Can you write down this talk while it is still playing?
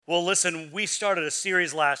Well, listen, we started a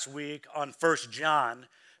series last week on First John.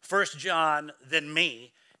 First John, then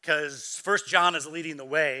me, because First John is leading the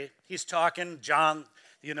way. He's talking, John,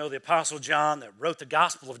 the Apostle John that wrote the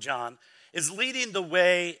Gospel of John, is leading the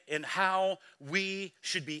way in how we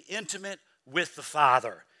should be intimate with the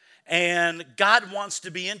Father. And God wants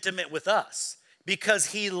to be intimate with us because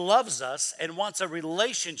he loves us and wants a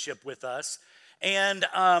relationship with us. And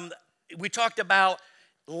we talked about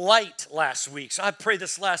light last week. So I pray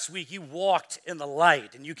this last week you walked in the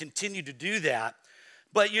light and you continue to do that.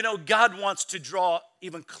 But God wants to draw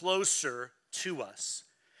even closer to us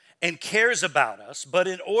and cares about us. But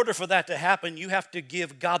in order for that to happen, you have to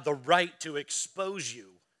give God the right to expose you.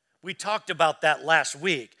 We talked about that last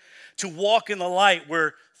week. To walk in the light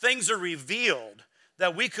where things are revealed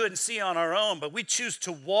that we couldn't see on our own, but we choose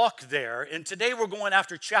to walk there. And today we're going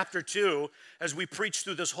after chapter 2 as we preach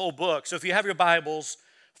through this whole book. So if you have your Bibles,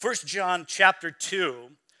 1 John chapter 2,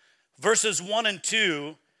 verses 1 and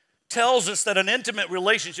 2 tells us that an intimate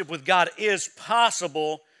relationship with God is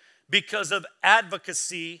possible because of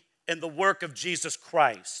advocacy and the work of Jesus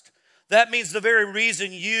Christ. That means the very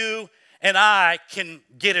reason you and I can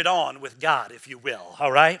get it on with God, if you will,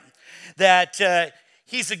 all right? That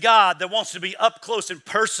he's a God that wants to be up close and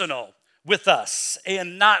personal with us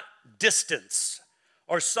and not distance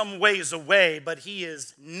or some ways away, but he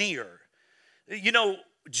is near.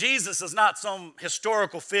 Jesus is not some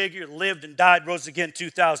historical figure, lived and died, rose again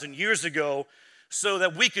 2,000 years ago so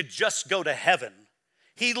that we could just go to heaven.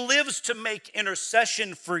 He lives to make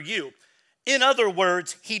intercession for you. In other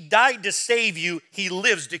words, he died to save you. He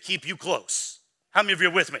lives to keep you close. How many of you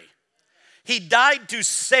are with me? He died to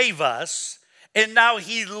save us, and now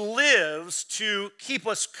he lives to keep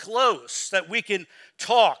us close, that we can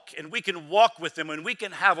talk and we can walk with him and we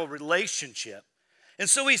can have a relationship. And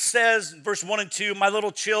so he says in verse 1 and 2, my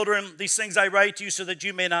little children, these things I write to you so that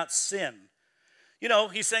you may not sin.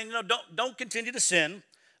 He's saying, don't continue to sin,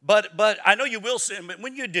 but I know you will sin, but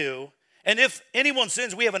when you do, and if anyone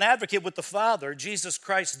sins, we have an advocate with the Father, Jesus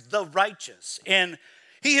Christ, the righteous. And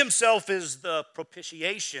he himself is the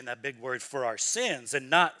propitiation, that big word, for our sins, and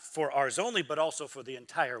not for ours only, but also for the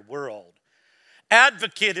entire world.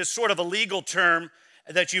 Advocate is sort of a legal term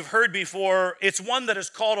that you've heard before. It's one that is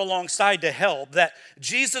called alongside to help, that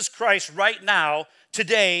Jesus Christ right now,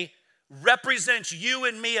 today, represents you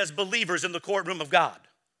and me as believers in the courtroom of God.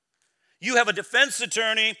 You have a defense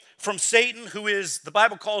attorney from Satan who is, the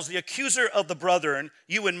Bible calls the accuser of the brethren,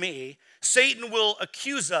 you and me. Satan will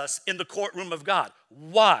accuse us in the courtroom of God.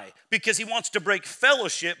 Why? Because he wants to break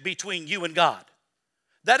fellowship between you and God.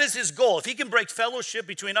 That is his goal. If he can break fellowship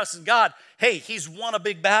between us and God, hey, he's won a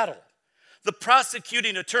big battle. The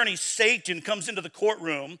prosecuting attorney, Satan, comes into the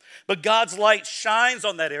courtroom, but God's light shines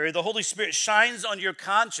on that area. The Holy Spirit shines on your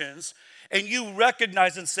conscience, and you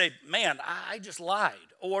recognize and say, man, I just lied,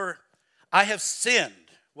 or I have sinned,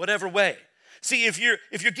 whatever way. See, if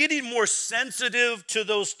you're getting more sensitive to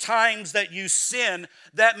those times that you sin,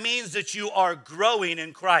 that means that you are growing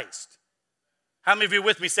in Christ. How many of you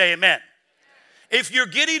with me say amen? If you're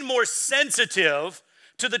getting more sensitive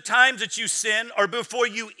to the times that you sin or before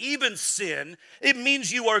you even sin, it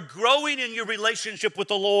means you are growing in your relationship with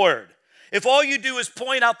the Lord. If all you do is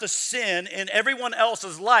point out the sin in everyone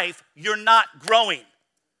else's life, you're not growing.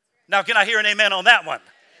 Now, can I hear an amen on that one?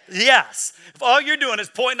 Yes. If all you're doing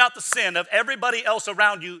is pointing out the sin of everybody else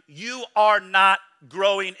around you, you are not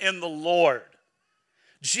growing in the Lord.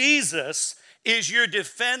 Jesus is your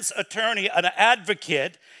defense attorney, an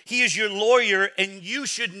advocate. He is your lawyer, and you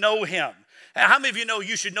should know him. How many of you know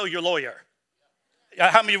you should know your lawyer?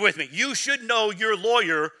 How many are with me? You should know your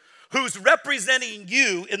lawyer who's representing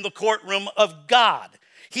you in the courtroom of God.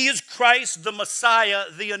 He is Christ, the Messiah,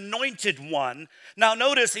 the anointed one. Now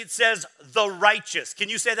notice it says the righteous. Can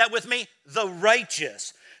you say that with me? The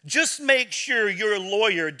righteous. Just make sure your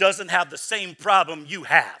lawyer doesn't have the same problem you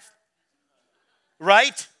have.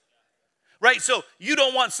 Right? Right, so you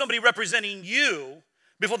don't want somebody representing you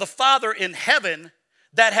before the Father in heaven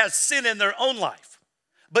that has sin in their own life.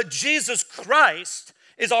 But Jesus Christ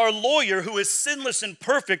is our lawyer who is sinless and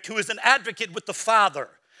perfect, who is an advocate with the Father.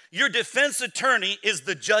 Your defense attorney is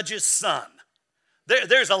the judge's son.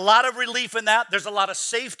 There's a lot of relief in that. There's a lot of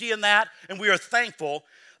safety in that, and we are thankful.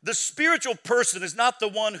 The spiritual person is not the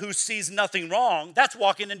one who sees nothing wrong. That's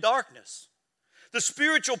walking in darkness. The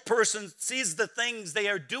spiritual person sees the things they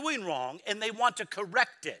are doing wrong, and they want to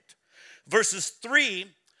correct it. Verses 3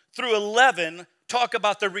 through 11 talk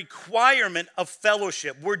about the requirement of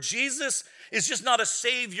fellowship, where Jesus is just not a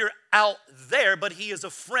savior out there, but he is a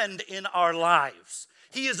friend in our lives.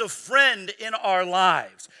 He is a friend in our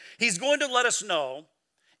lives. He's going to let us know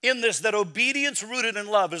in this that obedience rooted in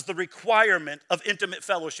love is the requirement of intimate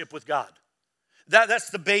fellowship with God. That's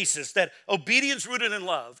the basis, that obedience rooted in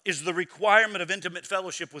love is the requirement of intimate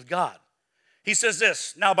fellowship with God. He says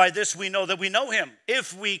this, now by this we know that we know him,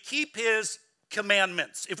 if we keep his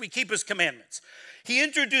commandments. If we keep his commandments. He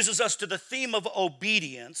introduces us to the theme of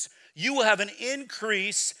obedience. You will have an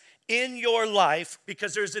increase in your life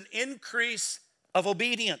because there's an increase of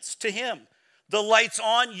obedience to him. The light's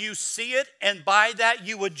on, you see it, and by that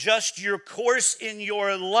you adjust your course in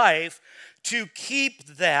your life to keep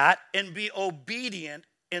that and be obedient,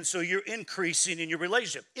 and so you're increasing in your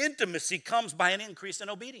relationship. Intimacy comes by an increase in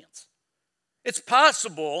obedience. It's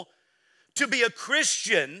possible to be a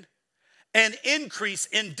Christian and increase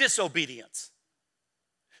in disobedience.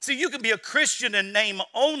 See, you can be a Christian in name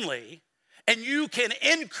only, and you can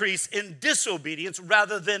increase in disobedience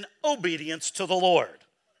rather than obedience to the Lord.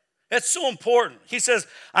 That's so important. He says,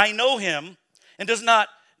 I know him and does not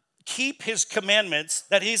keep his commandments,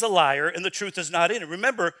 that he's a liar and the truth is not in it.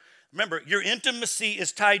 Remember, your intimacy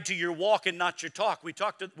is tied to your walk and not your talk. We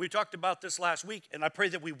talked about this last week, and I pray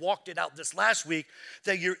that we walked it out this last week,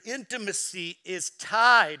 that your intimacy is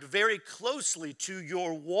tied very closely to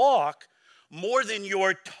your walk more than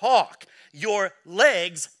your talk. Your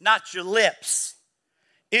legs, not your lips.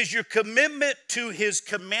 Is your commitment to his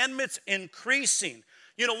commandments increasing?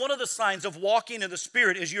 You know, one of the signs of walking in the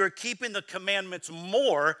Spirit is you're keeping the commandments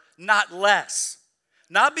more, not less.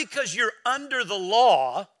 Not because you're under the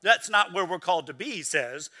law, that's not where we're called to be, he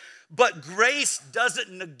says, but grace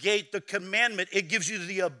doesn't negate the commandment. It gives you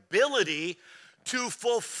the ability to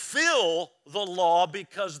fulfill the law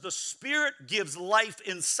because the Spirit gives life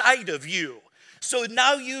inside of you. So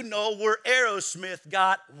now you know where Aerosmith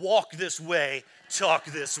got walk this way, talk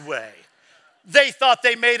this way. They thought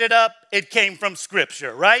they made it up. It came from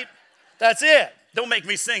Scripture, right? That's it. Don't make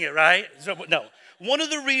me sing it, right? No. One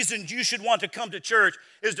of the reasons you should want to come to church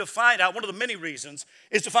is to find out, one of the many reasons,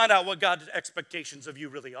 is to find out what God's expectations of you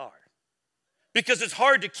really are. Because it's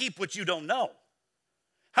hard to keep what you don't know.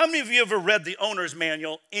 How many of you ever read the owner's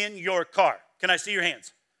manual in your car? Can I see your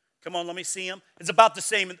hands? Come on, let me see them. It's about the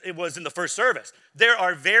same it was in the first service. There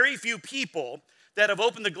are very few people that have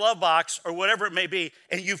opened the glove box or whatever it may be,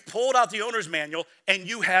 and you've pulled out the owner's manual and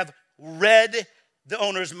you have read the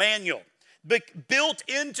owner's manual. Built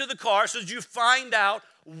into the car so that you find out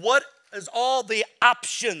what is all the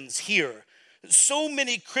options here. So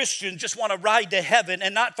many Christians just want to ride to heaven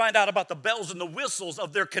and not find out about the bells and the whistles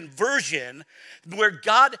of their conversion, where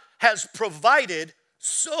God has provided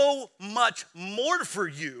so much more for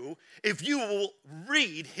you if you will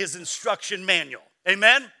read his instruction manual.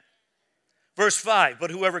 Amen? Verse 5,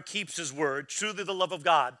 but whoever keeps his word, truly the love of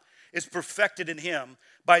God is perfected in him.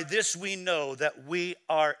 By this we know that we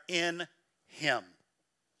are in him.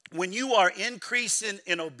 When you are increasing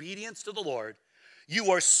in obedience to the Lord,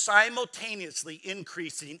 you are simultaneously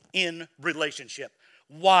increasing in relationship.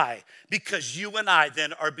 Why? Because you and I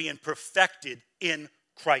then are being perfected in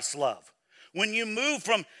Christ's love. When you move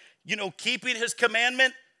from, keeping his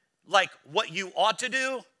commandment, like what you ought to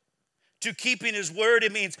do, to keeping his word,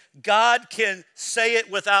 it means God can say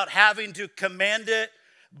it without having to command it,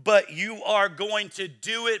 but you are going to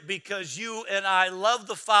do it because you and I love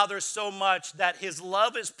the Father so much that his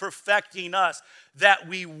love is perfecting us, that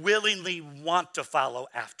we willingly want to follow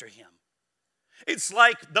after him. It's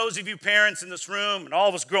like those of you parents in this room and all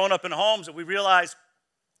of us growing up in homes that we realize,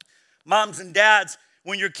 moms and dads,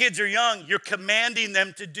 when your kids are young, you're commanding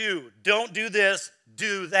them to do. Don't do this,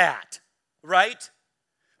 do that, right?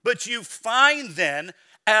 But you find then,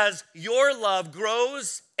 as your love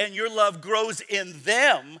grows and your love grows in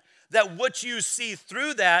them, that what you see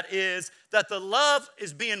through that is that the love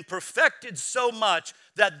is being perfected so much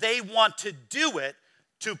that they want to do it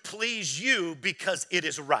to please you because it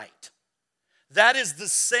is right. That is the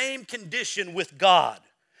same condition with God.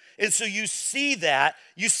 And so you see that,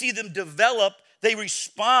 you see them develop, they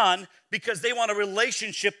respond because they want a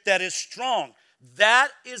relationship that is strong. That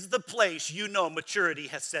is the place maturity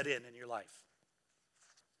has set in your life.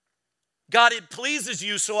 God, it pleases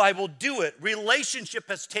you, so I will do it. Relationship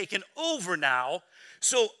has taken over now,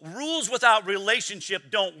 so rules without relationship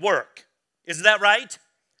don't work. Isn't that right?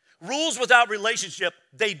 Rules without relationship,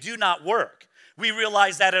 they do not work. We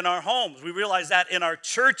realize that in our homes. We realize that in our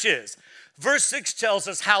churches. Verse 6 tells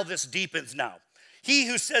us how this deepens now. He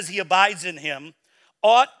who says he abides in him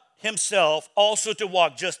ought himself also to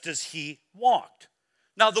walk just as he walked.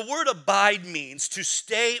 Now, the word abide means to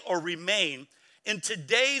stay or remain. In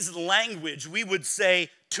today's language, we would say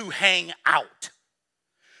to hang out.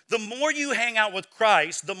 The more you hang out with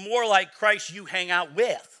Christ, the more like Christ you hang out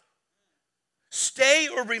with. Stay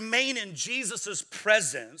or remain in Jesus'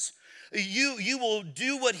 presence. You will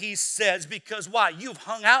do what he says because why? You've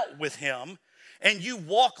hung out with him and you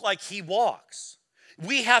walk like he walks.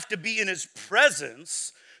 We have to be in his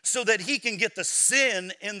presence so that he can get the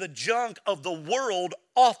sin and the junk of the world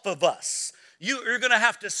off of us. You're going to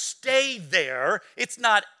have to stay there. It's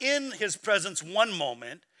not in his presence one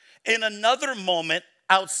moment, in another moment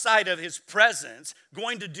outside of his presence,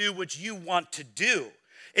 going to do what you want to do.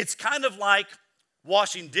 It's kind of like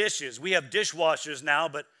washing dishes. We have dishwashers now,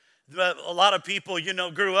 but a lot of people,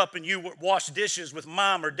 grew up and you washed dishes with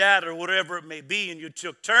mom or dad or whatever it may be, and you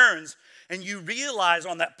took turns, and you realize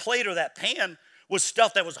on that plate or that pan was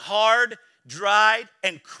stuff that was hard, dried,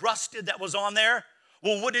 and crusted that was on there.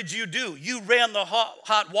 Well, what did you do? You ran the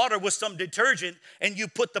hot water with some detergent and you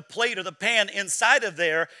put the plate or the pan inside of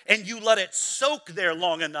there and you let it soak there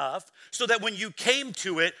long enough so that when you came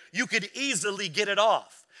to it, you could easily get it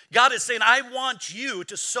off. God is saying, I want you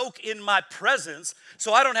to soak in my presence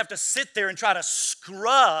so I don't have to sit there and try to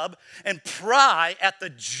scrub and pry at the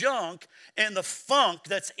junk and the funk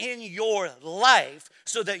that's in your life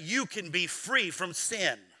so that you can be free from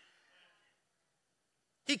sin.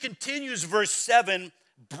 He continues, verse 7,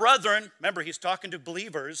 brethren, remember he's talking to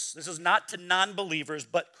believers. This is not to non-believers,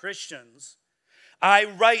 but Christians. I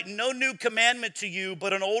write no new commandment to you,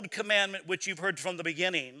 but an old commandment which you've heard from the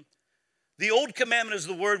beginning. The old commandment is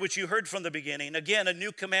the word which you heard from the beginning. Again, a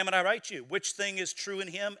new commandment I write you, which thing is true in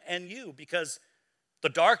him and you, because the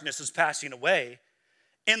darkness is passing away,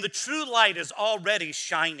 and the true light is already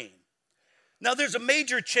shining. Now there's a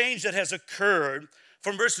major change that has occurred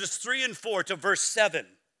from verses 3 and 4 to verse 7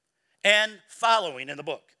 and following in the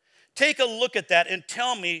book. Take a look at that and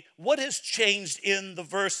tell me what has changed in the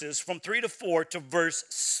verses from 3 to 4 to verse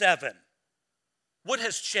 7. What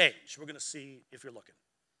has changed? We're going to see if you're looking.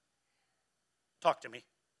 Talk to me.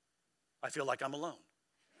 I feel like I'm alone.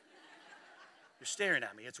 You're staring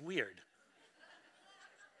at me. It's weird.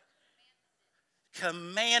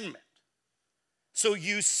 Commandment. So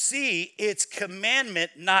you see, it's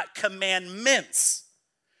commandment, not commandments.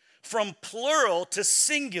 From plural to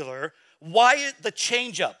singular, why the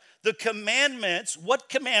change up? The commandments, what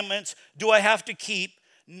commandments do I have to keep?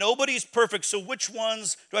 Nobody's perfect, so which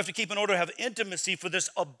ones do I have to keep in order to have intimacy for this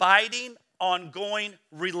abiding, ongoing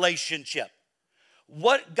relationship?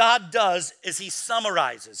 What God does is he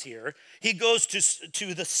summarizes here. He goes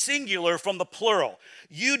to the singular from the plural.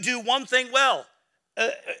 You do one thing well.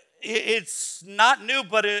 It's not new,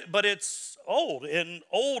 but it's old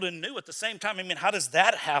and new at the same time. I mean, how does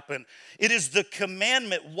that happen? It is the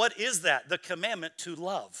commandment. What is that? The commandment to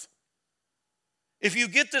love. If you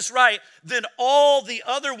get this right, then all the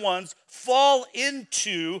other ones fall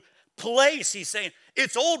into place. He's saying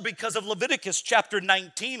it's old because of Leviticus chapter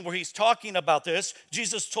 19, where he's talking about this.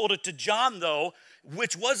 Jesus told it to John, though,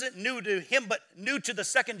 which wasn't new to him, but new to the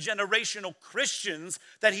second generational Christians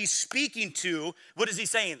that he's speaking to. What is he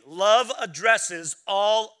saying? Love addresses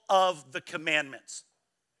all of the commandments.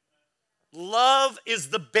 Love is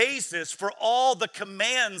the basis for all the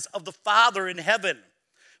commands of the Father in heaven.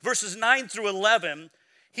 Verses 9 through 11,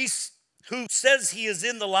 who says he is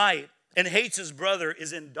in the light and hates his brother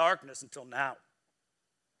is in darkness until now.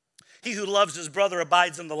 He who loves his brother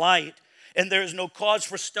abides in the light, and there is no cause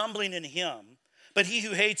for stumbling in him. But he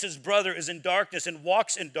who hates his brother is in darkness and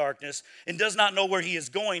walks in darkness and does not know where he is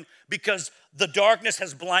going because the darkness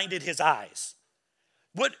has blinded his eyes.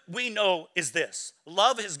 What we know is this.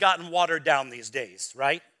 Love has gotten watered down these days,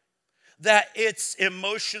 right? That it's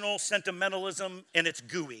emotional sentimentalism and it's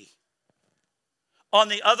gooey. On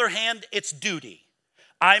the other hand, it's duty.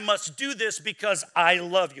 I must do this because I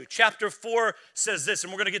love you. Chapter 4 says this,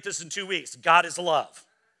 and we're going to get this in 2 weeks. God is love.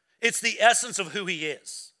 It's the essence of who he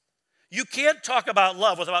is. You can't talk about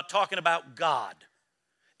love without talking about God.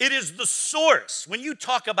 It is the source. When you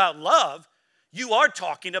talk about love, you are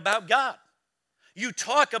talking about God. You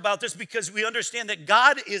talk about this because we understand that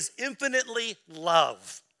God is infinitely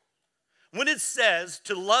love. When it says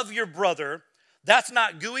to love your brother, that's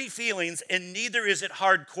not gooey feelings and neither is it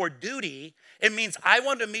hardcore duty. It means I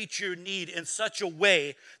want to meet your need in such a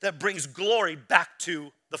way that brings glory back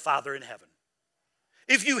to the Father in heaven.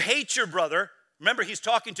 If you hate your brother, remember, he's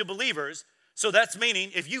talking to believers, so that's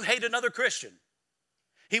meaning if you hate another Christian,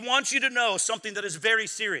 he wants you to know something that is very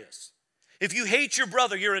serious. If you hate your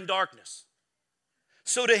brother, you're in darkness.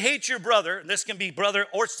 So to hate your brother, and this can be brother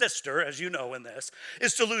or sister, as you know in this,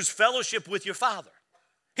 is to lose fellowship with your father.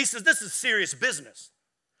 He says this is serious business.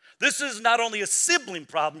 This is not only a sibling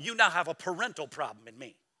problem, you now have a parental problem in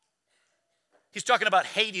me. He's talking about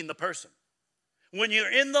hating the person. When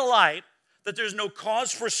you're in the light, that there's no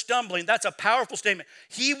cause for stumbling. That's a powerful statement.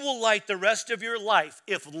 He will light the rest of your life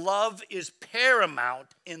if love is paramount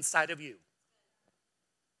inside of you.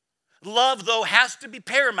 Love, though, has to be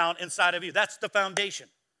paramount inside of you. That's the foundation.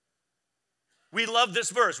 We love this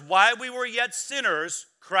verse. While we were yet sinners,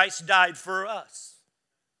 Christ died for us.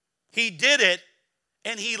 He did it,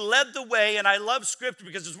 and he led the way. And I love Scripture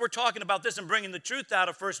because as we're talking about this and bringing the truth out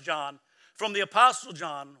of 1 John, from the Apostle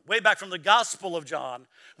John, way back from the Gospel of John,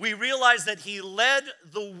 we realize that he led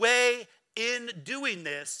the way in doing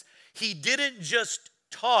this. He didn't just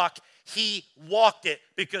talk, he walked it.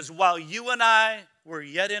 Because while you and I were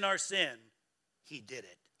yet in our sin, he did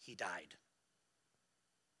it. He died.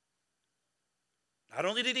 Not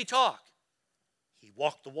only did he talk, he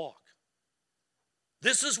walked the walk.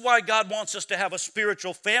 This is why God wants us to have a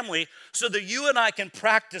spiritual family, so that you and I can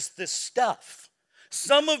practice this stuff.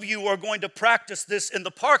 Some of you are going to practice this in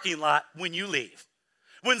the parking lot when you leave.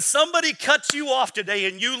 When somebody cuts you off today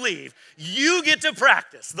and you leave, you get to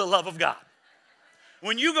practice the love of God.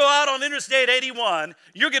 When you go out on Interstate 81,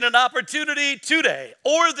 you'll get an opportunity today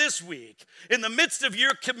or this week, in the midst of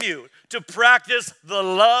your commute, to practice the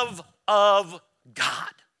love of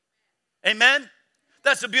God. Amen?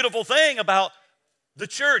 That's a beautiful thing about the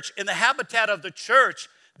church and the habitat of the church.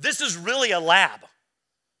 This is really a lab.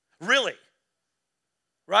 Really.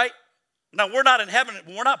 Right? Now, we're not in heaven.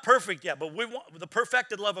 We're not perfect yet, but the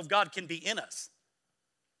perfected love of God can be in us.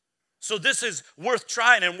 So this is worth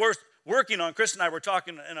trying and worth working on. Chris and I were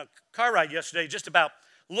talking in a car ride yesterday just about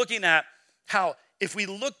looking at how if we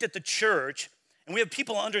looked at the church, and we have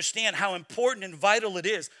people understand how important and vital it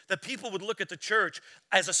is that people would look at the church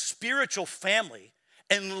as a spiritual family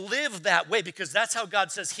and live that way, because that's how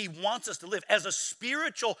God says he wants us to live, as a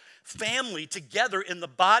spiritual family together in the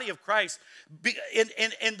body of Christ.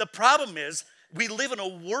 And the problem is, we live in a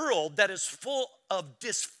world that is full of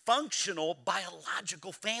dysfunctional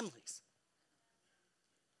biological families.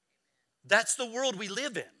 That's the world we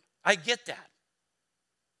live in. I get that.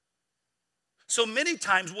 So many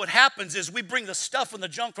times what happens is we bring the stuff and the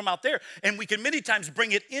junk from out there, and we can many times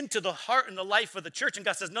bring it into the heart and the life of the church. And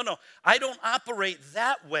God says, no, I don't operate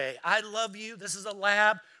that way. I love you. This is a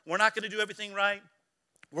lab. We're not going to do everything right.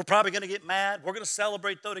 We're probably going to get mad. We're going to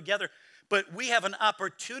celebrate, though, together. But we have an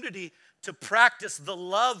opportunity to practice the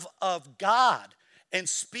love of God and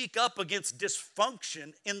speak up against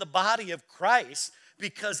dysfunction in the body of Christ,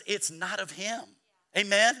 because it's not of him.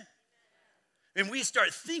 Amen? And we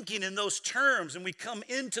start thinking in those terms and we come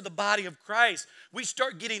into the body of Christ, we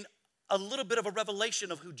start getting a little bit of a revelation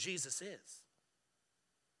of who Jesus is.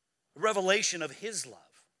 A revelation of his love.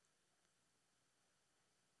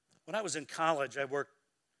 When I was in college, I worked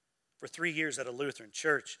for 3 years at a Lutheran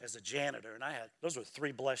church as a janitor, and those were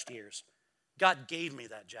 3 blessed years. God gave me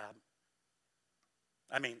that job.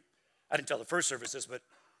 I mean, I didn't tell the first service this, but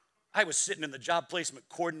I was sitting in the job placement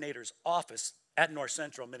coordinator's office at North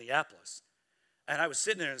Central, Minneapolis. And I was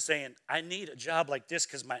sitting there and saying, I need a job like this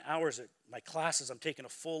because my hours at my classes, I'm taking a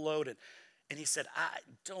full load. And he said, I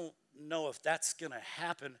don't know if that's going to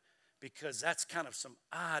happen because that's kind of some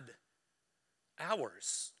odd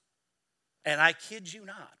hours. And I kid you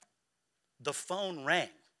not, the phone rang.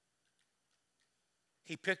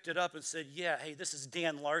 He picked it up and said, yeah, hey, this is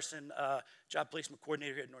Dan Larson, job placement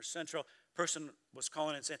coordinator here at North Central. Person was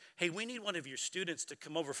calling and saying, hey, we need one of your students to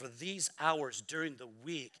come over for these hours during the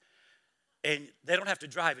week. And they don't have to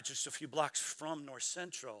drive. It's just a few blocks from North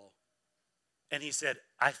Central. And he said,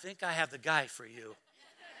 I think I have the guy for you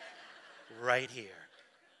right here.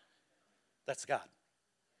 That's God.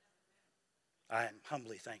 I am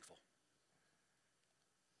humbly thankful.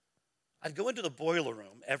 I'd go into the boiler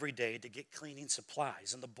room every day to get cleaning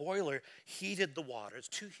supplies. And the boiler heated the water. It's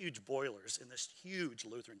 2 huge boilers in this huge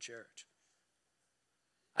Lutheran church.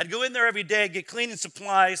 I'd go in there every day, get cleaning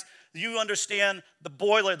supplies. You understand the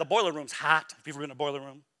boiler room's hot, if you've ever been in a boiler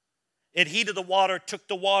room. It heated the water, took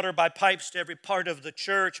the water by pipes to every part of the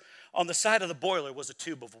church. On the side of the boiler was a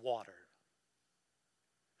tube of water.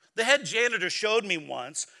 The head janitor showed me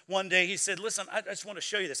one day, he said, listen, I just want to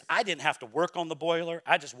show you this. I didn't have to work on the boiler.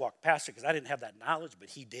 I just walked past it because I didn't have that knowledge, but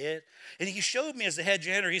he did. And he showed me as the head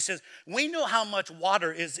janitor, he says, we know how much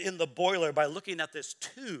water is in the boiler by looking at this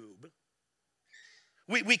tube.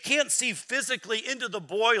 We can't see physically into the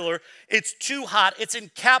boiler. It's too hot. It's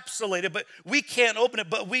encapsulated, but we can't open it.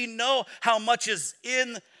 But we know how much is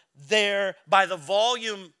in there by the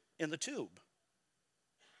volume in the tube.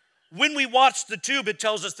 When we watch the tube, it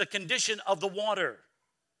tells us the condition of the water.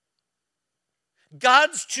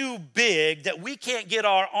 God's too big that we can't get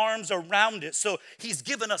our arms around it, so he's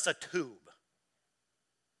given us a tube.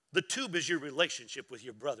 The tube is your relationship with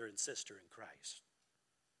your brother and sister in Christ.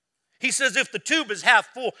 He says if the tube is half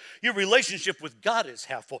full, your relationship with God is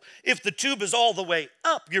half full. If the tube is all the way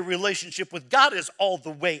up, your relationship with God is all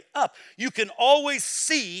the way up. You can always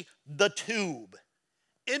see the tube.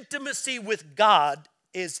 Intimacy with God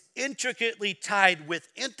is intricately tied with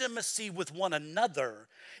intimacy with one another.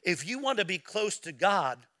 If you want to be close to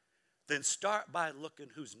God, then start by looking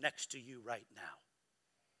who's next to you right now.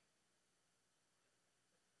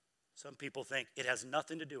 Some people think it has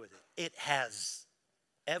nothing to do with it. It has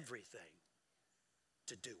everything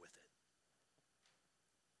to do with it.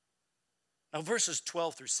 Now, verses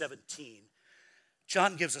 12 through 17,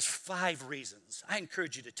 John gives us 5 reasons. I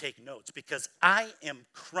encourage you to take notes because I am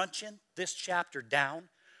crunching this chapter down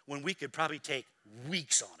when we could probably take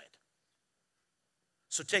weeks on it.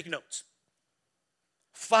 So take notes.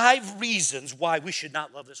 5 reasons why we should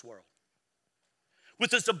not love this world.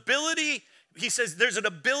 With this ability, he says there's an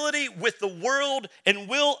ability with the world and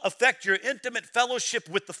will affect your intimate fellowship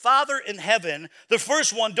with the Father in heaven. The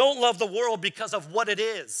first one, don't love the world because of what it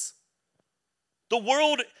is. The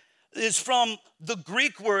world is from the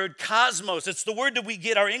Greek word cosmos. It's the word that we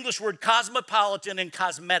get our English word cosmopolitan and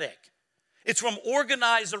cosmetic. It's from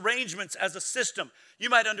organized arrangements as a system. You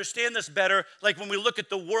might understand this better, like when we look at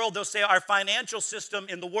the world, they'll say our financial system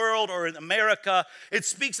in the world or in America, it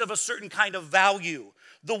speaks of a certain kind of value.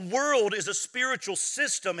 The world is a spiritual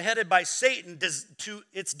system headed by Satan.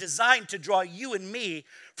 It's designed to draw you and me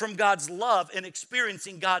from God's love and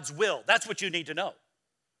experiencing God's will. That's what you need to know.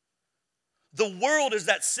 The world is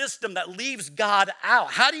that system that leaves God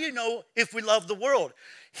out. How do you know if we love the world?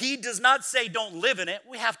 He does not say don't live in it.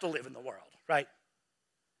 We have to live in the world, right?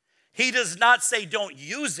 He does not say don't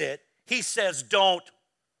use it. He says don't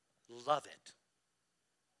love it.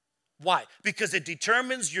 Why? Because it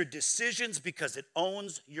determines your decisions, because it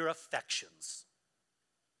owns your affections.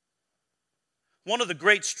 One of the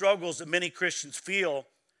great struggles that many Christians feel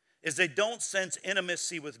is they don't sense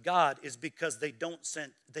intimacy with God is because they do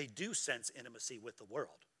sense intimacy with the world.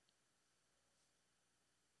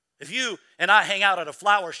 If you and I hang out at a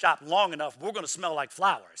flower shop long enough, we're going to smell like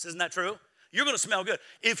flowers. Isn't that true? You're going to smell good.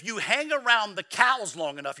 If you hang around the cows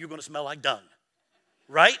long enough, you're going to smell like dung.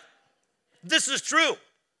 Right? This is true.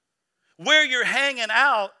 Where you're hanging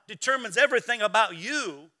out determines everything about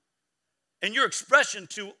you and your expression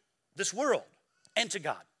to this world and to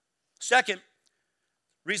God. Second,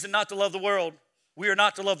 reason not to love the world. We are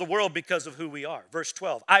not to love the world because of who we are. Verse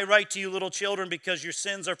 12, I write to you, little children, because your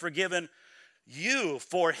sins are forgiven you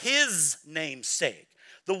for his name's sake.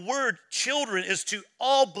 The word children is to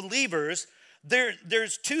all believers.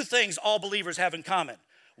 There's 2 things all believers have in common.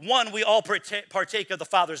 One, we all partake of the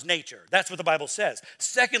Father's nature. That's what the Bible says.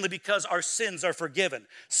 Secondly, because our sins are forgiven.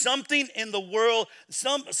 Something in the world,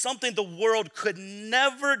 something the world could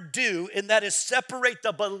never do, and that is separate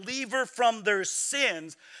the believer from their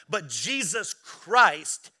sins, but Jesus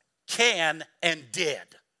Christ can and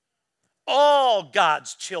did. All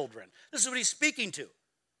God's children. This is what he's speaking to.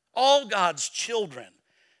 All God's children.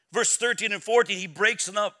 Verse 13 and 14, he breaks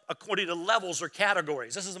them up according to levels or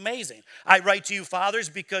categories. This is amazing. I write to you, fathers,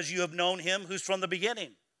 because you have known him who's from the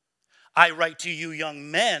beginning. I write to you,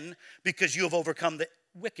 young men, because you have overcome the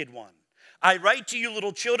wicked one. I write to you,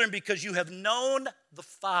 little children, because you have known the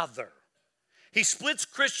Father. He splits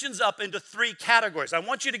Christians up into 3 categories. I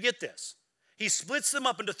want you to get this. He splits them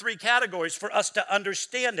up into 3 categories for us to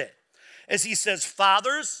understand it. As he says,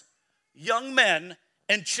 fathers, young men,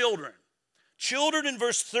 and children. Children in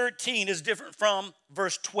verse 13 is different from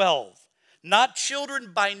verse 12. Not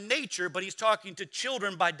children by nature, but he's talking to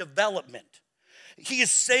children by development. He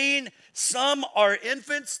is saying some are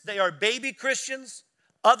infants, they are baby Christians.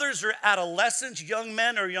 Others are adolescents, young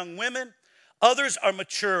men or young women. Others are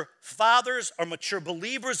mature fathers or mature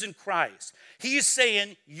believers in Christ. He's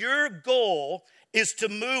saying your goal is to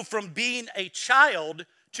move from being a child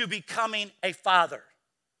to becoming a father.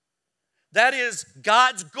 That is,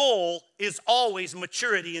 God's goal is always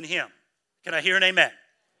maturity in him. Can I hear an amen?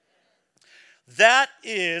 That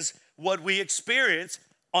is what we experience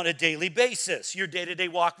on a daily basis, your day-to-day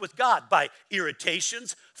walk with God, by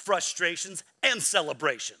irritations, frustrations, and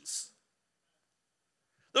celebrations.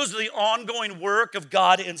 Those are the ongoing work of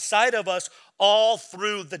God inside of us all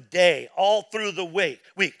through the day, all through the week.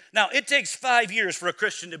 Now, it takes 5 years for a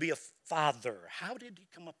Christian to be a father. How did he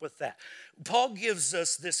come up with that? Paul gives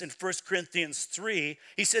us this in 1 Corinthians 3.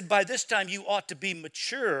 He said, by this time you ought to be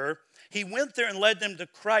mature. He went there and led them to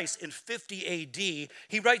Christ in 50 AD.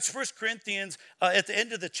 He writes 1 Corinthians at the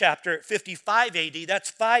end of the chapter, 55 AD. That's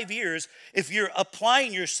 5 years. If you're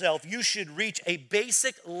applying yourself, you should reach a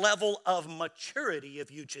basic level of maturity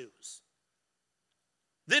if you choose.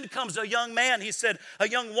 Then comes a young man, he said, a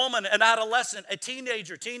young woman, an adolescent, a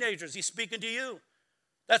teenager, teenagers. He's speaking to you.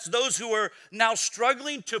 That's those who are now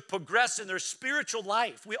struggling to progress in their spiritual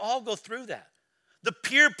life. We all go through that. The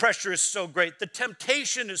peer pressure is so great. The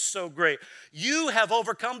temptation is so great. You have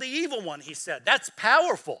overcome the evil one, he said. That's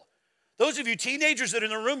powerful. Those of you teenagers that are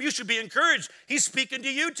in the room, you should be encouraged. He's speaking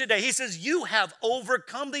to you today. He says, you have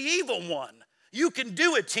overcome the evil one. You can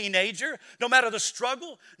do it, teenager. No matter the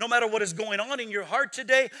struggle, no matter what is going on in your heart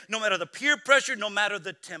today, no matter the peer pressure, no matter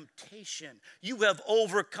the temptation, you have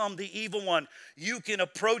overcome the evil one. You can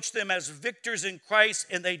approach them as victors in Christ,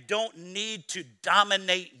 and they don't need to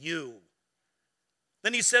dominate you.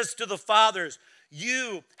 Then he says to the fathers,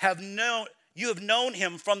 you have known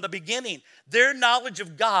him from the beginning. Their knowledge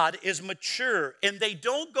of God is mature, and they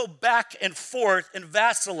don't go back and forth and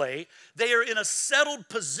vacillate. They are in a settled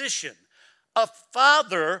position. A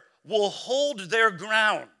father will hold their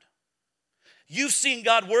ground. You've seen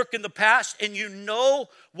God work in the past, and you know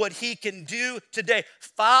what he can do today.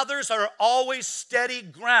 Fathers are always steady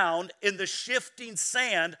ground in the shifting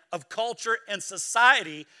sand of culture and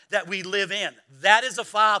society that we live in. That is a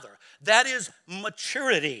father. That is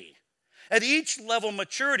maturity. At each level of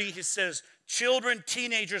maturity, he says, children,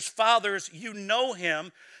 teenagers, fathers, you know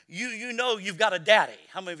him. You know you've got a daddy.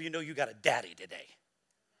 How many of you know you got a daddy today?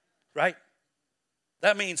 Right?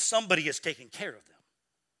 That means somebody is taking care of them.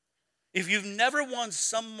 If you've never won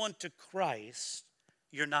someone to Christ,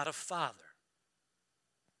 you're not a father.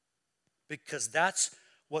 Because that's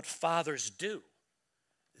what fathers do.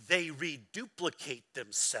 They reduplicate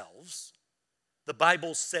themselves. The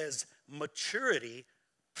Bible says maturity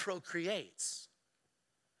procreates.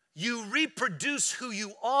 You reproduce who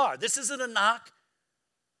you are. This isn't a knock.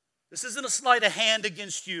 This isn't a sleight of hand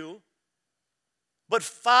against you. But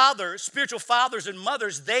fathers, spiritual fathers and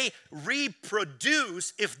mothers, they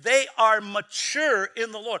reproduce if they are mature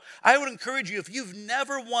in the Lord. I would encourage you, if you've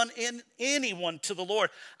never won anyone to the Lord,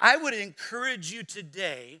 I would encourage you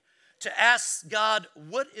today to ask God,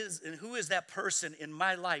 what is and who is that person in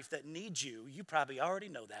my life that needs you? You probably already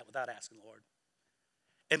know that without asking the Lord.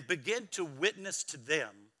 And begin to witness to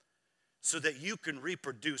them so that you can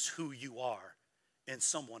reproduce who you are in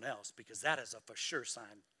someone else, because that is a for sure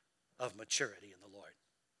sign of maturity in the Lord.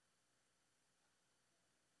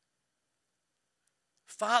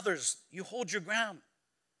 Fathers, you hold your ground.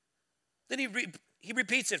 Then he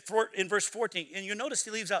repeats it in verse 14. And you notice he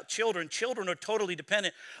leaves out children. Children are totally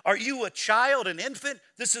dependent. Are you a child, an infant?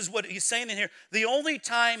 This is what he's saying in here. The only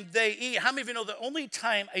time they eat, how many of you know the only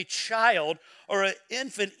time a child or an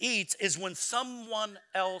infant eats is when someone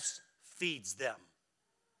else feeds them?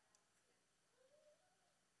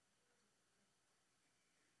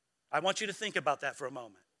 I want you to think about that for a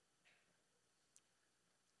moment.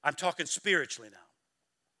 I'm talking spiritually now.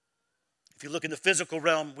 If you look in the physical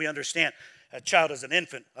realm, we understand a child is an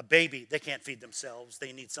infant, a baby, they can't feed themselves.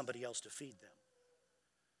 They need somebody else to feed them.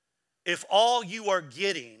 If all you are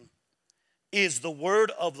getting is the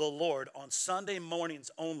word of the Lord on Sunday mornings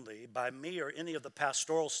only by me or any of the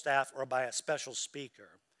pastoral staff or by a special speaker,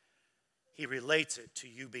 he relates it to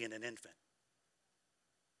you being an infant.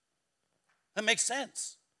 That makes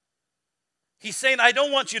sense. He's saying, I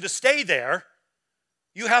don't want you to stay there.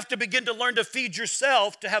 You have to begin to learn to feed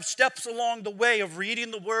yourself, to have steps along the way of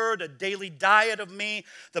reading the word, a daily diet of me,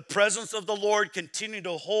 the presence of the Lord, continue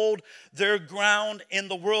to hold their ground in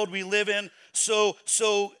the world we live in. So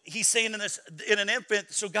he's saying in an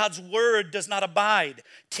infant, so God's word does not abide.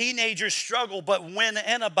 Teenagers struggle, but win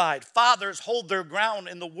and abide. Fathers hold their ground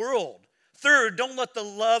in the world. Third, don't love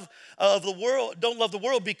the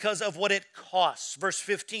world because of what it costs. Verse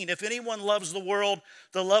 15, if anyone loves the world,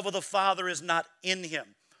 the love of the Father is not in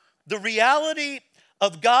him. The reality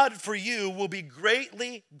of God for you will be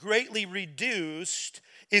greatly, greatly reduced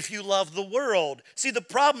if you love the world. See, the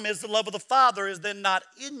problem is the love of the Father is then not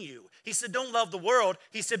in you. He said, don't love the world.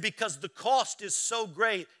 He said, because the cost is so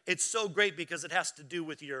great. It's so great because it has to do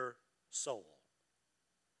with your soul.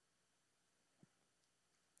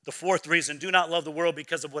 The fourth reason, do not love the world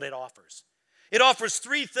because of what it offers. It offers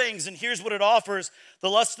three things, and here's what it offers: the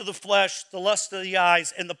lust of the flesh, the lust of the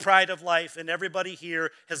eyes, and the pride of life. And everybody here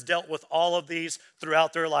has dealt with all of these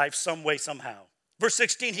throughout their life some way, somehow. Verse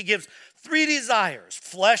 16, he gives three desires.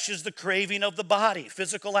 Flesh is the craving of the body,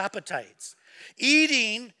 physical appetites.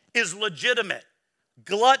 Eating is legitimate.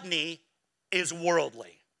 Gluttony is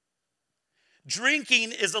worldly.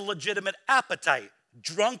 Drinking is a legitimate appetite.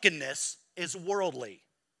 Drunkenness is worldly.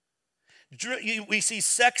 We see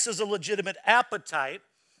sex as a legitimate appetite.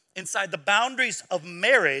 Inside the boundaries of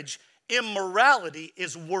marriage, immorality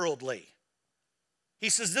is worldly. He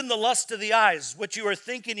says, then the lust of the eyes, what you are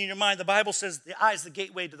thinking in your mind. The Bible says the eye is the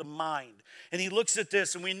gateway to the mind. And he looks at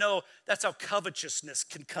this, and we know that's how covetousness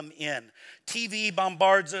can come in. TV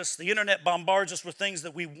bombards us. The internet bombards us with things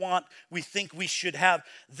that we want, we think we should have.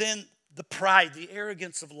 Then the pride, the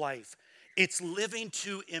arrogance of life. It's living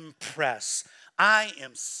to impress. I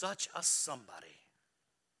am such a somebody.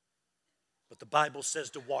 But the Bible says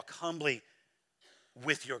to walk humbly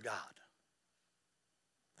with your God.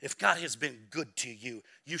 If God has been good to you,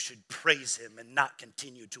 you should praise him and not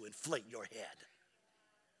continue to inflate your head.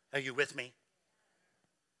 Are you with me?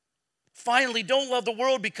 Finally, don't love the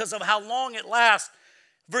world because of how long it lasts.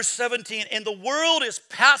 Verse 17, and the world is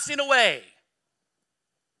passing away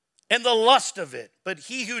and the lust of it, but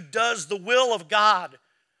he who does the will of God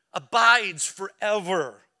abides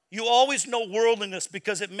forever. You always know worldliness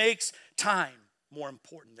because it makes time more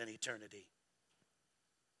important than eternity.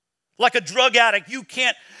 Like a drug addict, you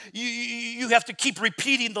have to keep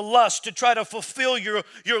repeating the lust to try to fulfill your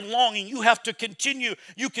longing. You have to continue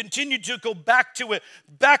to go back to it,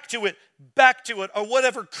 or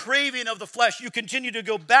whatever craving of the flesh, you continue to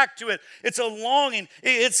go back to it. It's a longing.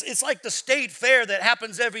 It's like the state fair that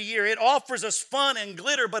happens every year. It offers us fun and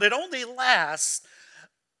glitter, but it only lasts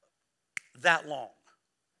that long.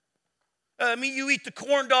 I mean, you eat the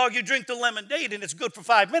corn dog, you drink the lemonade, and it's good for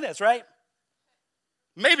 5 minutes, right?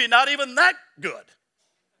 Maybe not even that good.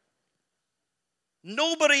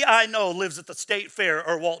 Nobody I know lives at the State Fair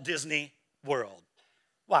or Walt Disney World.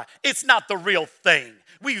 Why? It's not the real thing.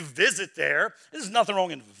 We visit there. There's nothing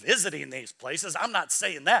wrong in visiting these places. I'm not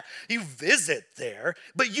saying that. You visit there,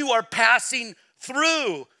 but you are passing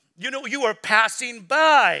through. You are passing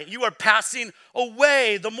by. You are passing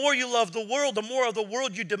away. The more you love the world, the more of the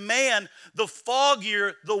world you demand, the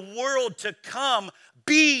foggier the world to come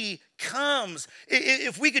becomes.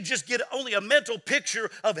 If we could just get only a mental picture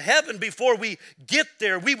of heaven before we get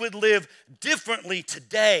there, we would live differently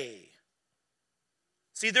today.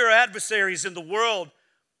 See, there are adversaries in the world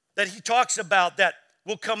that he talks about that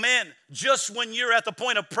will come in just when you're at the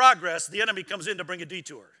point of progress. The enemy comes in to bring a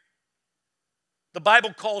detour. The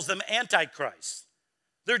Bible calls them antichrists.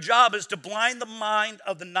 Their job is to blind the mind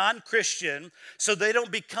of the non-Christian so they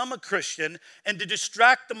don't become a Christian, and to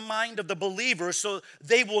distract the mind of the believer so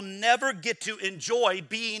they will never get to enjoy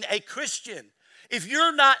being a Christian. If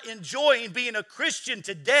you're not enjoying being a Christian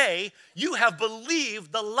today, you have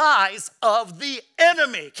believed the lies of the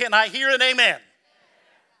enemy. Can I hear an amen?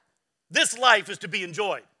 This life is to be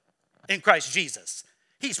enjoyed in Christ Jesus.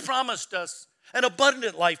 He's promised us an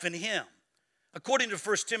abundant life in him. According to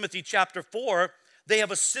 1 Timothy chapter 4, they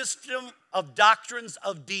have a system of doctrines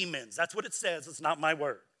of demons. That's what it says. It's not my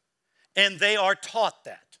word. And they are taught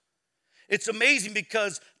that. It's amazing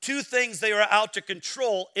because two things they are out to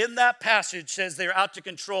control in that passage says they are out to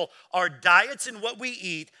control our diets and what we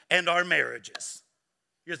eat and our marriages.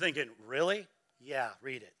 You're thinking, really? Yeah,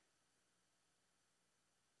 read it.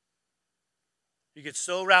 You get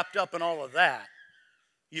so wrapped up in all of that,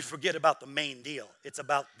 you forget about the main deal. It's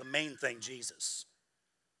about the main thing, Jesus.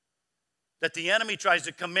 That the enemy tries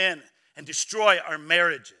to come in and destroy our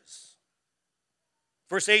marriages.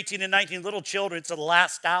 Verse 18 and 19, little children, it's the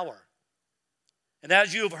last hour. And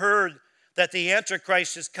as you have heard that the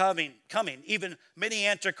Antichrist is coming, even many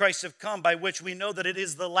Antichrists have come, by which we know that it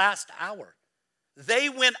is the last hour. They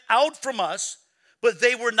went out from us, but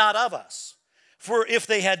they were not of us. For if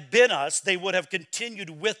they had been us, they would have continued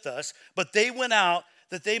with us, but they went out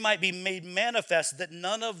that they might be made manifest that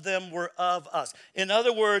none of them were of us. In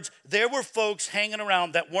other words, there were folks hanging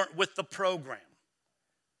around that weren't with the program.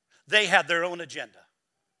 They had their own agenda.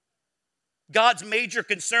 God's major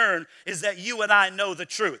concern is that you and I know the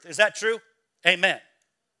truth. Is that true? Amen.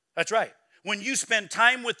 That's right. When you spend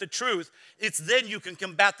time with the truth, it's then you can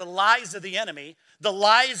combat the lies of the enemy, the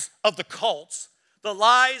lies of the cults, the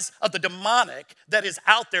lies of the demonic that is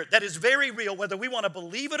out there, that is very real, whether we want to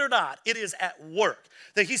believe it or not. It is at work.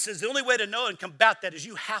 That he says the only way to know and combat that is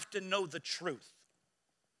you have to know the truth.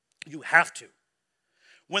 You have to.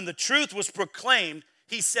 When the truth was proclaimed,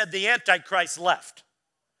 he said the Antichrist left.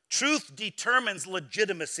 Truth determines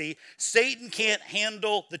legitimacy. Satan can't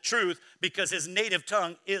handle the truth because his native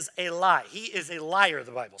tongue is a lie. He is a liar,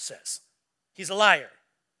 the Bible says. He's a liar.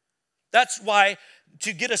 That's why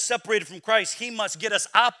to get us separated from Christ, he must get us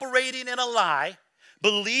operating in a lie,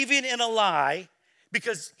 believing in a lie,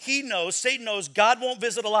 because Satan knows God won't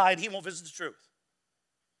visit a lie and he won't visit the truth.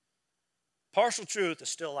 Partial truth is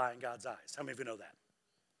still a lie in God's eyes. How many of you know that?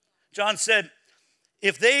 John said,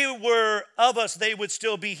 if they were of us, they would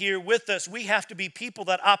still be here with us. We have to be people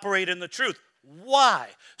that operate in the truth. Why?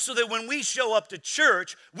 So that when we show up to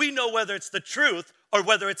church, we know whether it's the truth or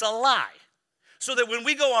whether it's a lie. so that when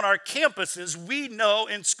we go on our campuses, we know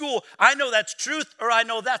in school, I know that's truth or I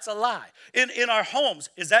know that's a lie. In our homes,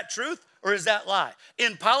 is that truth or is that lie?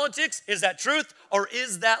 In politics, is that truth or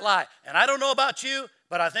is that lie? And I don't know about you,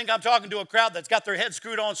 but I think I'm talking to a crowd that's got their head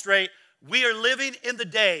screwed on straight. We are living in the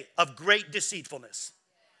day of great deceitfulness.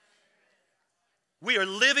 We are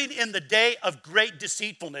living in the day of great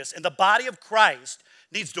deceitfulness, and the body of Christ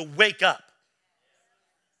needs to wake up.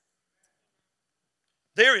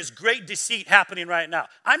 There is great deceit happening right now.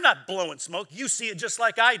 I'm not blowing smoke. You see it just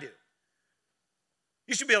like I do.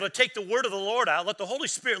 You should be able to take the word of the Lord out, let the Holy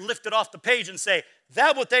Spirit lift it off the page and say,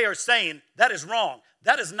 that what they are saying, that is wrong.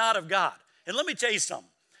 That is not of God. And let me tell you something.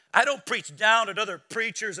 I don't preach down at other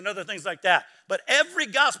preachers and other things like that. But every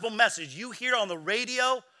gospel message you hear on the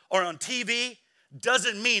radio or on TV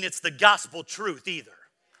doesn't mean it's the gospel truth either.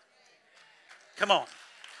 Come on.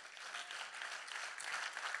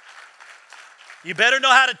 You better know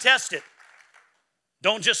how to test it.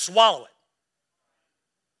 Don't just swallow it.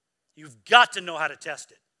 You've got to know how to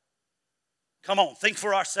test it. Come on, think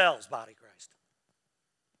for ourselves, body of Christ.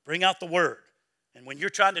 Bring out the word. And when you're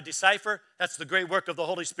trying to decipher, that's the great work of the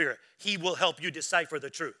Holy Spirit. He will help you decipher the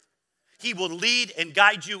truth. He will lead and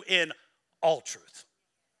guide you in all truth.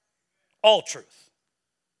 All truth.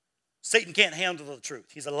 Satan can't handle the truth.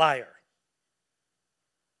 He's a liar.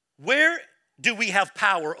 Where do we have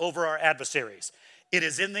power over our adversaries? It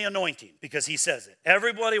is in the anointing, because he says it.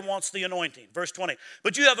 Everybody wants the anointing. Verse 20.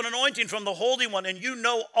 But you have an anointing from the Holy One, and you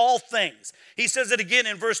know all things. He says it again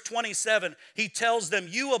in verse 27. He tells them,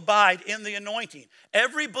 you abide in the anointing.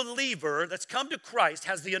 Every believer that's come to Christ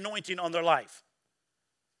has the anointing on their life.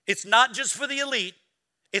 It's not just for the elite.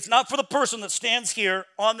 It's not for the person that stands here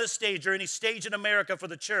on this stage or any stage in America for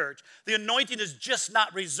the church. The anointing is just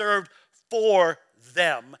not reserved for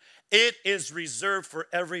them. It is reserved for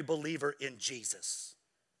every believer in Jesus.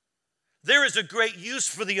 There is a great use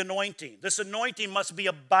for the anointing. This anointing must be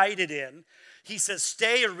abided in. He says,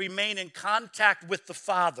 stay or remain in contact with the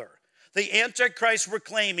Father. The Antichrist were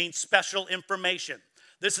claiming special information.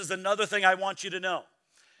 This is another thing I want you to know.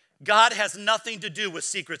 God has nothing to do with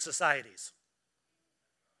secret societies.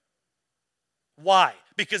 Why?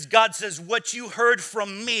 Because God says, what you heard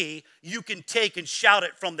from me, you can take and shout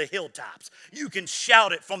it from the hilltops. You can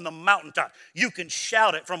shout it from the mountaintop. You can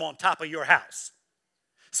shout it from on top of your house.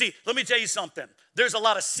 See, let me tell you something. There's a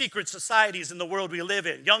lot of secret societies in the world we live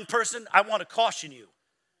in. Young person, I want to caution you.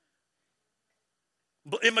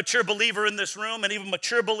 Immature believer in this room, and even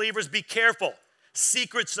mature believers, be careful.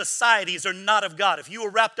 Secret societies are not of God. If you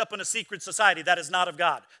are wrapped up in a secret society, that is not of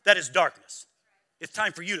God. That is darkness. It's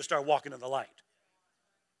time for you to start walking in the light.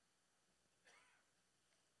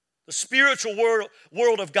 The spiritual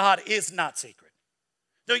world of God is not secret.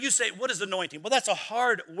 Now you say, what is anointing? Well, that's a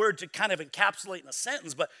hard word to kind of encapsulate in a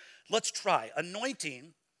sentence, but let's try.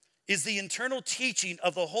 Anointing is the internal teaching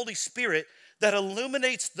of the Holy Spirit that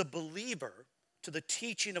illuminates the believer to the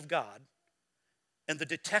teaching of God and the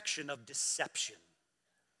detection of deception.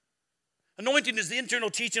 Anointing is the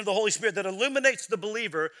internal teaching of the Holy Spirit that illuminates the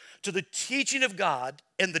believer to the teaching of God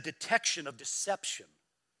and the detection of deception.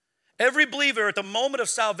 Every believer at the moment of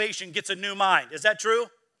salvation gets a new mind. Is that true?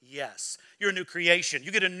 Yes. You're a new creation.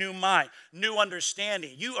 You get a new mind, new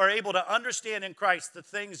understanding. You are able to understand in Christ the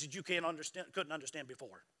things that you couldn't understand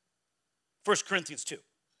before. 1 Corinthians 2.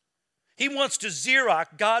 He wants to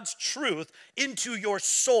Xerox God's truth into your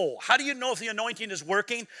soul. How do you know if the anointing is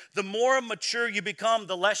working? The more mature you become,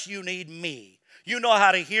 the less you need me. You know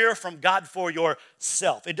how to hear from God for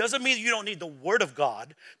yourself. It doesn't mean you don't need the Word of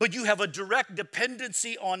God, but you have a direct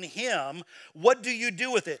dependency on Him. What do you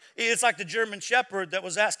do with it? It's like the German shepherd that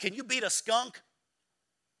was asked, can you beat a skunk?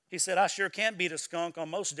 He said, I sure can beat a skunk. On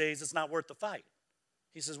most days, it's not worth the fight.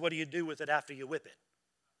 He says, what do you do with it after you whip it?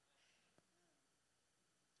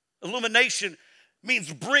 Illumination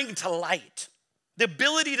means bring to light. The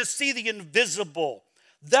ability to see the invisible.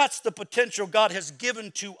 That's the potential God has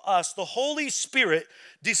given to us. The Holy Spirit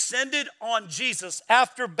descended on Jesus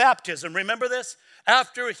after baptism. Remember this?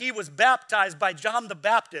 After he was baptized by John the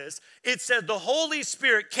Baptist, it said the Holy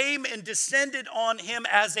Spirit came and descended on him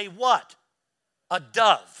as a what? A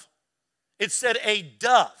dove. It said a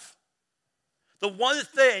dove. The one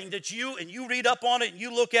thing that you read up on it and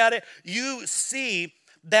you look at it, you see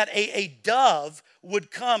that a dove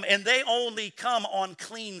would come, and they only come on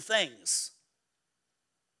clean things.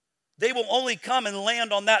 They will only come and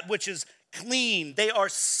land on that which is clean. They are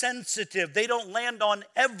sensitive. They don't land on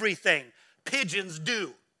everything. Pigeons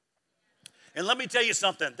do. And let me tell you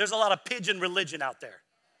something. There's a lot of pigeon religion out there.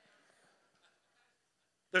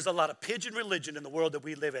 There's a lot of pigeon religion in the world that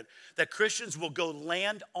we live in, that Christians will go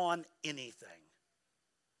land on anything.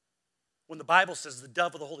 when the Bible says the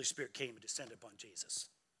dove of the Holy Spirit came and descended upon Jesus?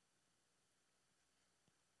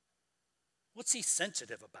 What's he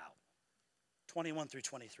sensitive about? 21 through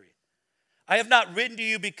 23. I have not written to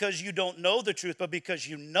you because you don't know the truth, but because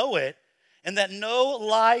you know it, and that no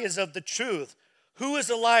lie is of the truth. Who is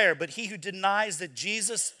a liar but he who denies that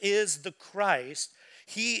Jesus is the Christ?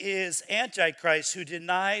 He is Antichrist, who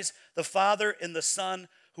denies the Father and the Son.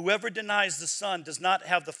 Whoever denies the Son does not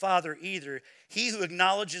have the Father either. He who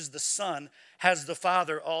acknowledges the Son has the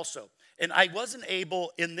Father also. And I wasn't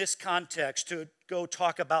able in this context to go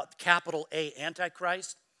talk about capital A,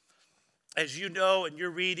 Antichrist. As you know, and you're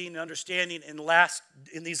reading and understanding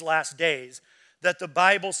in these last days, that the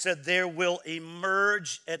Bible said there will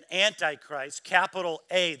emerge an Antichrist, capital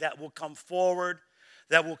A, that will come forward,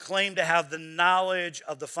 that will claim to have the knowledge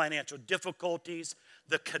of the financial difficulties,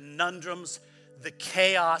 the conundrums, the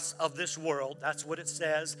chaos of this world. That's what it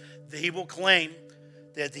says. He will claim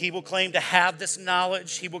to have this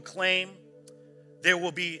knowledge. He will claim there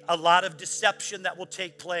will be a lot of deception that will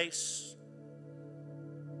take place.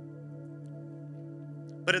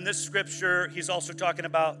 But in this scripture, he's also talking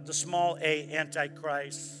about the small a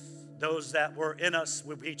Antichrist. Those that were in us,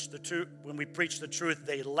 when we preached the truth,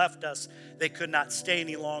 they left us. They could not stay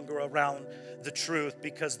any longer around the truth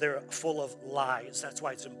because they're full of lies. That's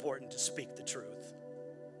why it's important to speak the truth.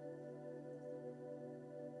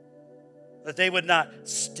 That they would not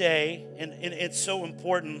stay, and it's so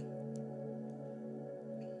important.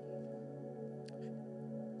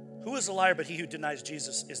 Who is a liar but he who denies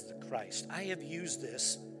Jesus is the Christ? I have used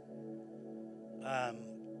this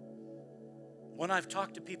when I've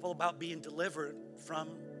talked to people about being delivered from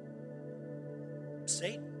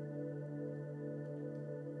Satan.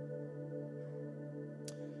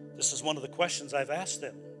 This is one of the questions I've asked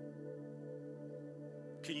them.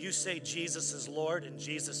 Can you say Jesus is Lord and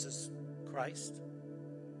Jesus is Christ?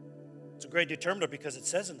 It's a great determiner because it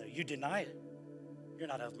says in there, you deny it, you're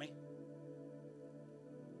not of me.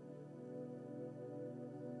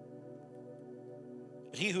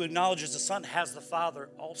 But he who acknowledges the Son has the Father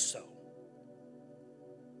also.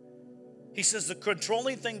 He says the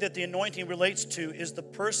controlling thing that the anointing relates to is the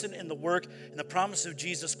person and the work and the promise of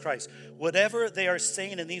Jesus Christ. Whatever they are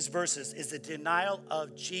saying in these verses is a denial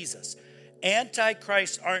of Jesus.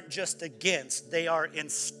 Antichrists aren't just against, they are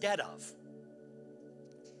instead of.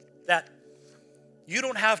 That you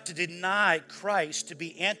don't have to deny Christ to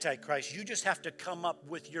be Antichrist. You just have to come up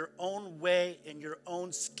with your own way and your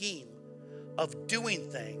own scheme of doing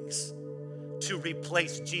things to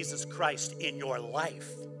replace Jesus Christ in your life.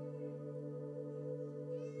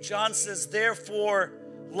 John says, therefore,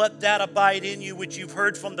 let that abide in you which you've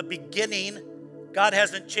heard from the beginning. God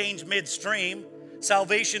hasn't changed midstream.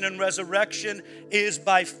 Salvation and resurrection is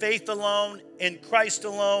by faith alone, in Christ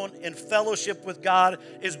alone, in fellowship with God,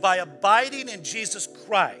 is by abiding in Jesus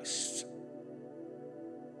Christ.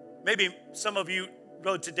 Maybe some of you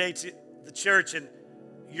rode today to the church and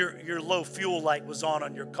your low fuel light was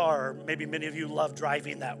on your car, or maybe many of you love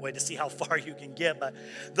driving that way to see how far you can get, but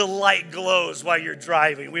the light glows while you're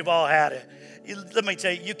driving. We've all had it. Let me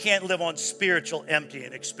tell you, you can't live on spiritual empty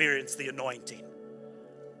and experience the anointing.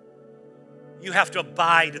 You have to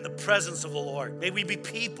abide in the presence of the Lord. May we be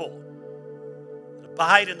people that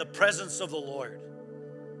abide in the presence of the Lord.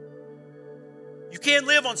 You can't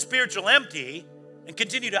live on spiritual empty and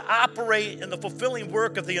continue to operate in the fulfilling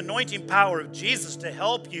work of the anointing power of Jesus to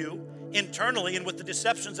help you internally and with the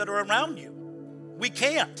deceptions that are around you. We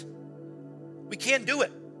can't. We can't do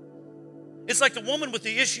it. It's like the woman with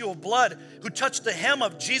the issue of blood who touched the hem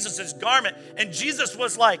of Jesus' garment, and Jesus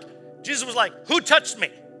was like, who touched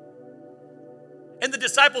me? And the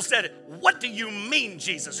disciples said, what do you mean,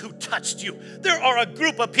 Jesus, who touched you? There are a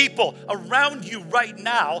group of people around you right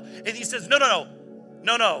now. And he says, no.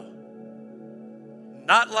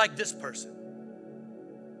 Not like this person.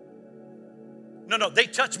 No, they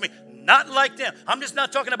touched me. Not like them. I'm just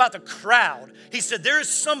not talking about the crowd. He said, there is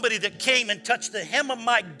somebody that came and touched the hem of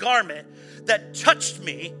my garment that touched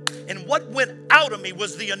me, and what went out of me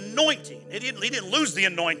was the anointing. He didn't lose the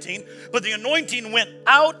anointing, but the anointing went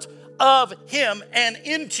out of him and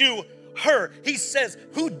into her. He says,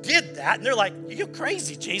 who did that? And they're like, you're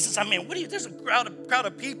crazy, Jesus. I mean, there's a crowd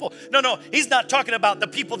of people. No, he's not talking about the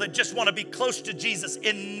people that just want to be close to Jesus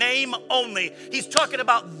in name only. He's talking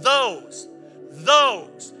about those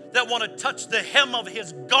that want to touch the hem of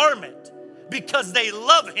his garment because they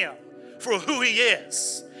love him for who he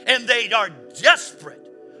is. And they are desperate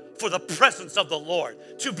for the presence of the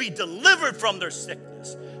Lord, to be delivered from their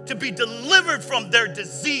sickness, to be delivered from their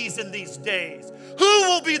disease in these days. Who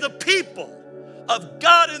will be the people of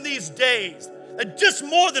God in these days And just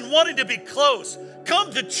more than wanting to be close,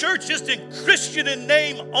 come to church just in Christian in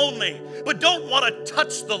name only, but don't want to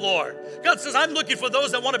touch the Lord. God says, I'm looking for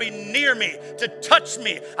those that want to be near me, to touch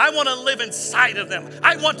me. I want to live inside of them.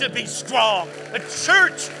 I want to be strong. A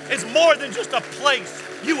church is more than just a place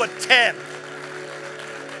you attend.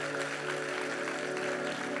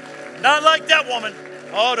 Not like that woman.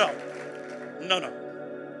 Oh, no. No.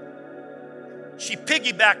 She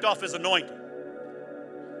piggybacked off his anointing.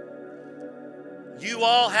 You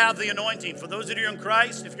all have the anointing. For those of you in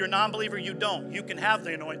Christ, if you're a non-believer, you don't. You can have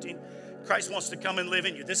the anointing. Christ wants to come and live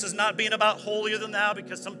in you. This is not being about holier than thou,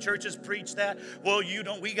 because some churches preach that. Well, you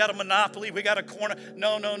don't. We got a monopoly. We got a corner.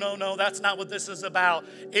 No. That's not what this is about.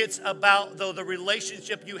 It's about, though, the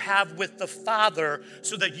relationship you have with the Father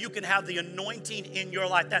so that you can have the anointing in your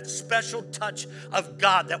life, that special touch of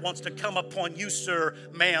God that wants to come upon you, sir,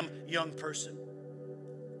 ma'am, young person.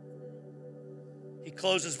 He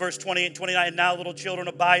closes verse 28 and 29, and now little children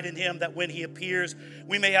abide in him, that when he appears,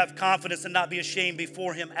 we may have confidence and not be ashamed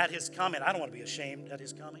before him at his coming. I don't want to be ashamed at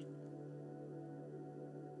his coming.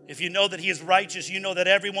 If you know that he is righteous, you know that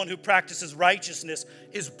everyone who practices righteousness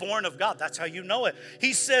is born of God. That's how you know it.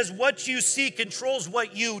 He says what you see controls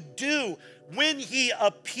what you do. When he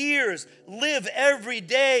appears, live every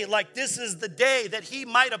day like this is the day that he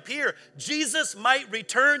might appear. Jesus might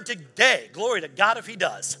return today. Glory to God if he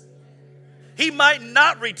does. He might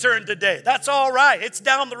not return today. That's all right. It's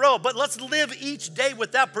down the road. But let's live each day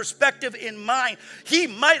with that perspective in mind. He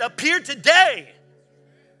might appear today.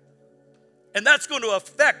 And that's going to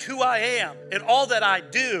affect who I am and all that I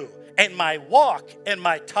do. And my walk and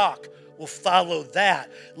my talk will follow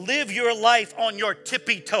that. Live your life on your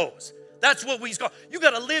tippy toes. That's what we call. You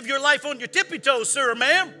got to live your life on your tippy toes, sir or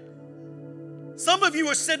ma'am. Some of you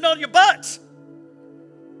are sitting on your butts.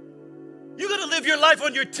 You got to live your life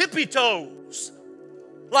on your tippy toes.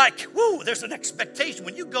 Like, whoo, there's an expectation.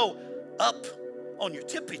 When you go up on your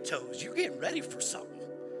tippy toes, you're getting ready for something.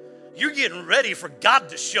 You're getting ready for God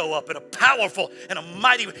to show up in a powerful and a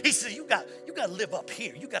mighty way. He said, you got to live up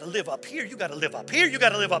here. You got to live up here. You got to live up here. You got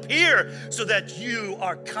to live up here so that you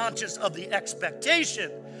are conscious of the expectation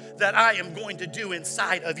that I am going to do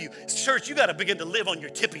inside of you. Church, you got to begin to live on your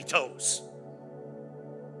tippy toes.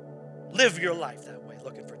 Live your life that way,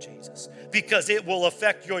 looking for Jesus, because it will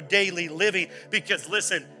affect your daily living. Because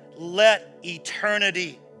listen, let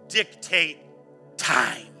eternity dictate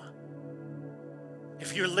time.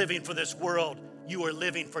 If you're living for this world, you are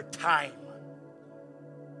living for time.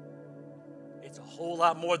 It's a whole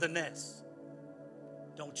lot more than this.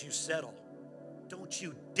 Don't you settle. Don't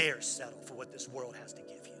you dare settle for what this world has to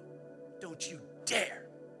give you. Don't you dare.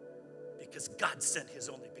 Because God sent his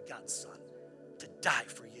only begotten Son to die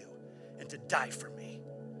for you and to die for me,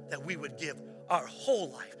 that we would give our whole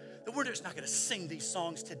life. That we're just not going to sing these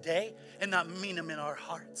songs today and not mean them in our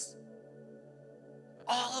hearts.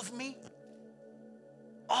 All of me.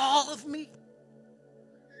 All of me.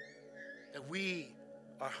 That we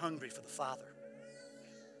are hungry for the Father.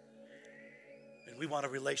 And we want a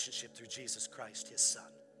relationship through Jesus Christ, his Son.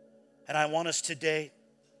 And I want us today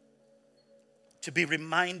to be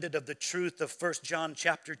reminded of the truth of 1 John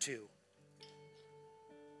chapter 2.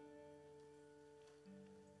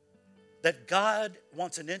 That God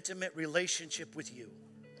wants an intimate relationship with you.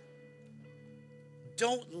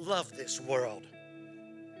 Don't love this world.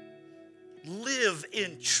 Live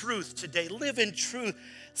in truth today. Live in truth.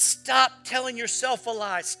 Stop telling yourself a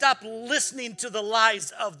lie. Stop listening to the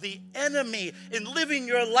lies of the enemy and living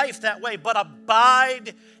your life that way, but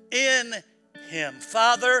abide in him.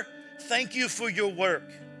 Father, thank you for your work.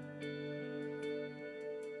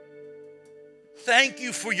 Thank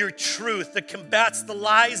you for your truth that combats the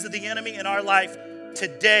lies of the enemy in our life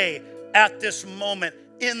today, at this moment,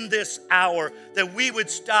 in this hour, that we would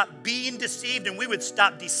stop being deceived and we would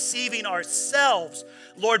stop deceiving ourselves,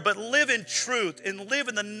 Lord, but live in truth and live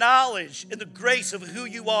in the knowledge and the grace of who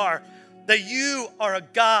you are, that you are a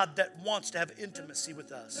God that wants to have intimacy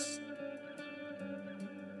with us.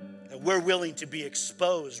 That we're willing to be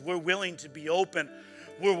exposed. We're willing to be open.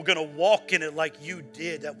 We're going to walk in it like you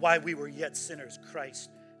did, that while we were yet sinners,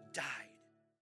 Christ died.